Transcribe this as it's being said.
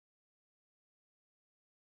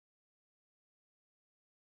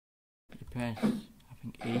press, I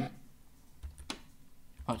think E.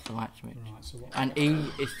 Oh, it's the light switch. Right, so what, and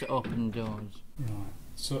E is to open doors. right.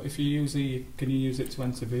 So if you use E, can you use it to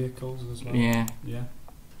enter vehicles as well? Yeah. Yeah.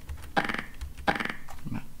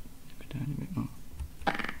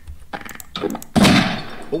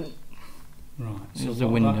 Oh. Right. So There's a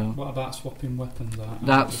window. what about swapping weapons out?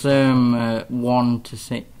 That's 1 to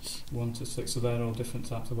 6. 1 to 6. So they're all different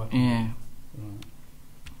types of weapons. Yeah.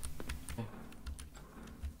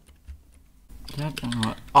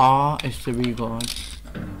 Right. R is to reload.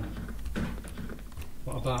 Right.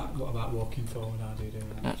 What about walking forward? How do you do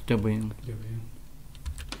that? That's W. W.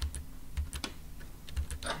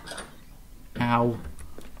 Ow.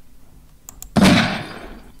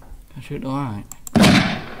 I shoot the light.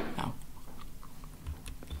 Ow.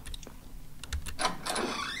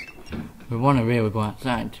 We want to really go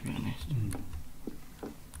outside, to be honest.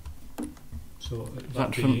 So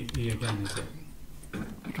that'd be E again, is it?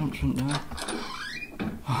 I don't front door. So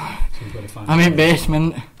you've got to find I'm in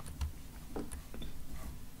basement.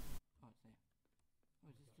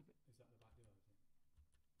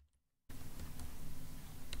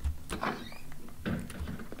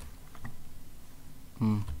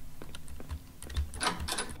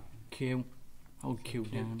 Q. Hold Q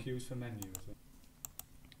down. Q's for menu, is it?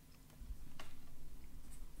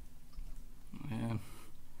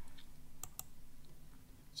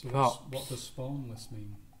 So what does spawn list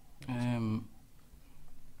mean? I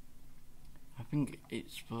think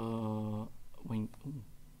it's for when.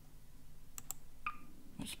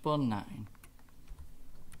 It's spawn 9.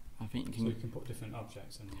 I think you can. So you can put different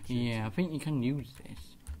objects in. Yeah, I think you can use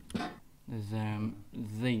this. There's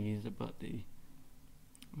these about the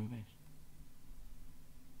reverse.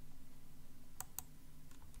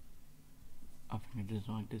 I think I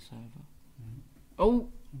designed this server. Oh!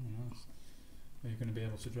 Nice. Are you going to be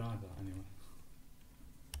able to drive that anyway?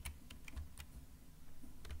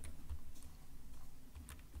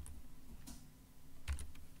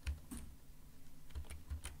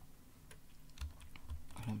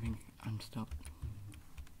 I don't think I'm stuck.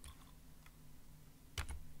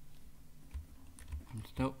 I'm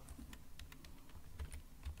stuck.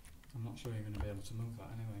 I'm not sure you're going to be able to move that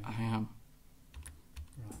anyway. I am.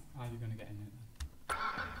 Right, how are you going to get in it then?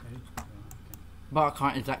 Okay. But I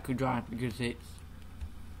can't exactly drive because it's...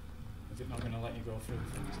 Is it not going to let you go through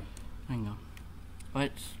things? Hang on.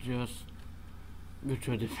 Let's just go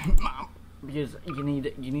to a different map because you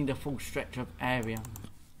need a full stretch of area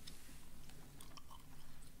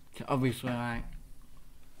to obviously like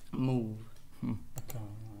move. Okay,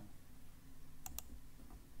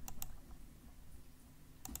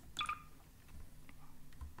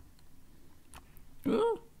 right.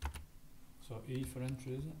 Ooh. So E for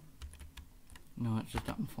entry, is it? No, it's just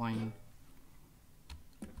that I'm flying.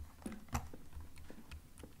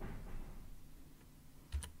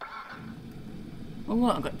 Oh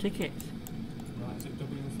look, I've got tickets. Right, is it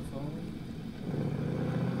W for forward?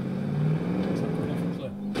 Is that going off a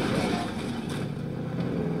cliff?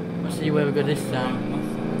 Let's see where we go this time.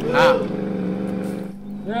 Ah!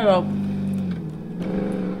 Hello!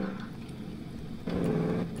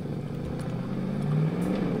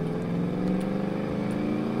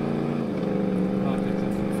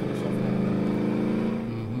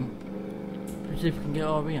 See if we can get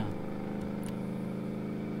over here.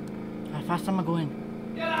 How fast am I going?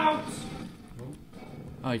 Get out!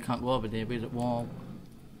 Oh, you can't go over there, there's a wall.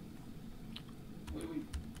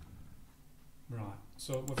 Right,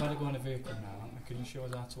 so we've had to go in a vehicle now, haven't we? Can you show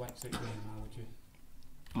us how to exit here now, would you?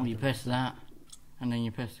 Oh, you press that, and then you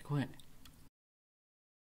press the quit.